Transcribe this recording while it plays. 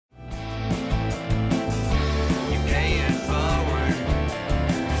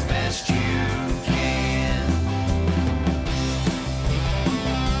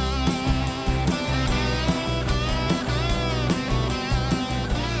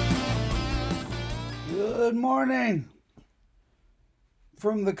Good morning.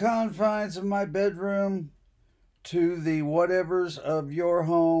 From the confines of my bedroom to the whatevers of your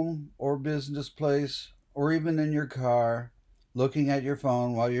home or business place, or even in your car, looking at your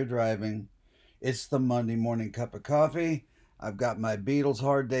phone while you're driving, it's the Monday morning cup of coffee. I've got my Beatles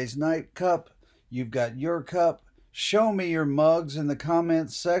Hard Day's Night cup. You've got your cup. Show me your mugs in the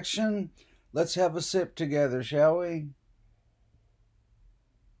comments section. Let's have a sip together, shall we?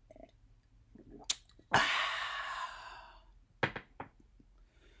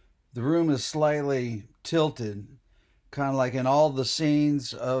 The room is slightly tilted, kind of like in all the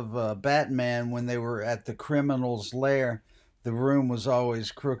scenes of Batman when they were at the criminal's lair. The room was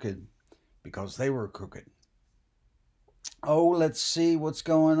always crooked because they were crooked. Oh, let's see what's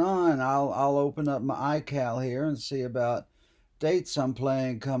going on. I'll open up my iCal here and see about dates I'm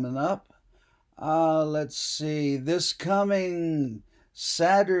playing coming up. Let's see. This coming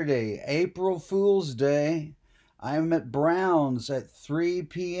Saturday, April Fool's Day, I'm at Brown's at 3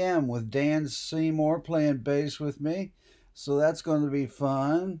 p.m. with Dan Seymour playing bass with me. So that's going to be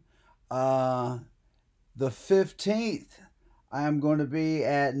fun. The 15th, I'm going to be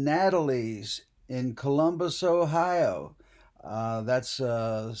at Natalie's in Columbus, Ohio. That's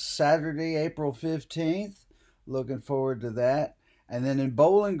Saturday, April 15th. Looking forward to that. And then in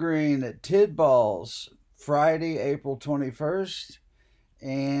Bowling Green at Tidball's, Friday, April 21st.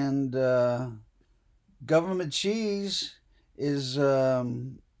 And Government Cheese is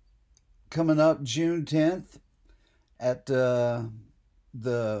coming up June 10th at the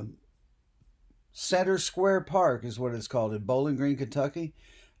Center Square Park is what it's called in Bowling Green, Kentucky.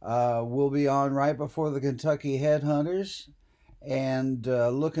 We'll be on right before the Kentucky Headhunters, and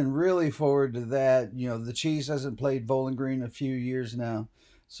looking really forward to that. You know, the Cheese hasn't played Bowling Green in a few years now,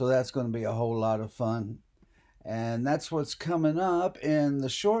 so that's going to be a whole lot of fun. And that's what's coming up in the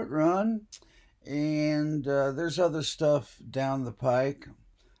short run. And there's other stuff down the pike.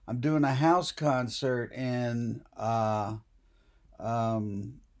 I'm doing a house concert in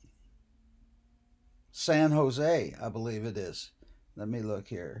San Jose, I believe it is. Let me look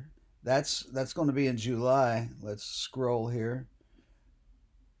here. That's going to be in July. Let's scroll here.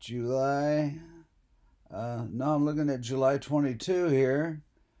 July. No, I'm looking at July 22 here.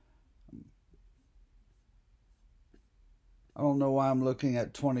 I don't know why I'm looking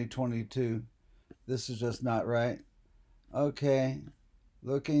at 2022. This is just not right. Okay.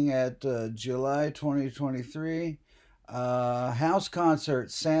 Looking at July 2023. House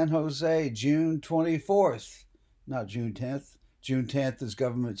concert, San Jose, June 24th. Not June 10th. June 10th is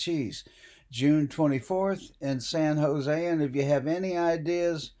Government Cheese. June 24th in San Jose. And if you have any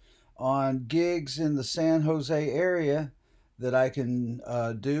ideas on gigs in the San Jose area that I can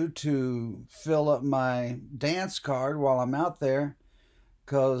do to fill up my dance card while I'm out there,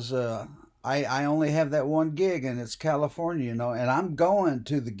 because I only have that one gig, and it's California, you know, and I'm going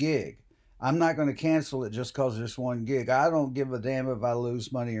to the gig. I'm not going to cancel it just because there's one gig. I don't give a damn if I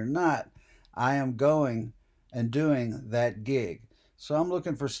lose money or not. I am going and doing that gig. So I'm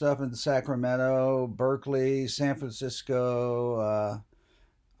looking for stuff in Sacramento, Berkeley, San Francisco.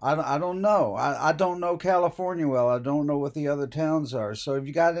 I don't know. I don't know California well. I don't know what the other towns are. So if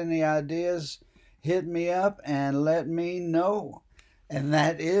you got any ideas, hit me up and let me know. And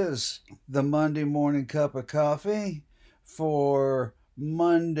that is the Monday morning cup of coffee for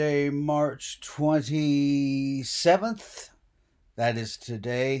Monday, March 27th. That is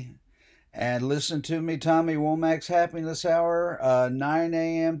today. And listen to me, Tommy Womack's Happiness Hour, 9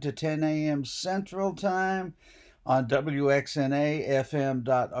 a.m. to 10 a.m. Central Time on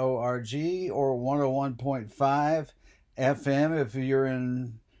WXNAFM.org or 101.5 FM if you're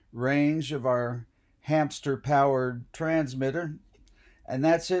in range of our hamster-powered transmitter. And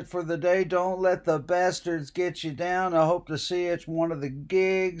that's it for the day. Don't let the bastards get you down. I hope to see you at one of the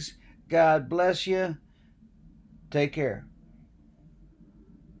gigs. God bless you. Take care.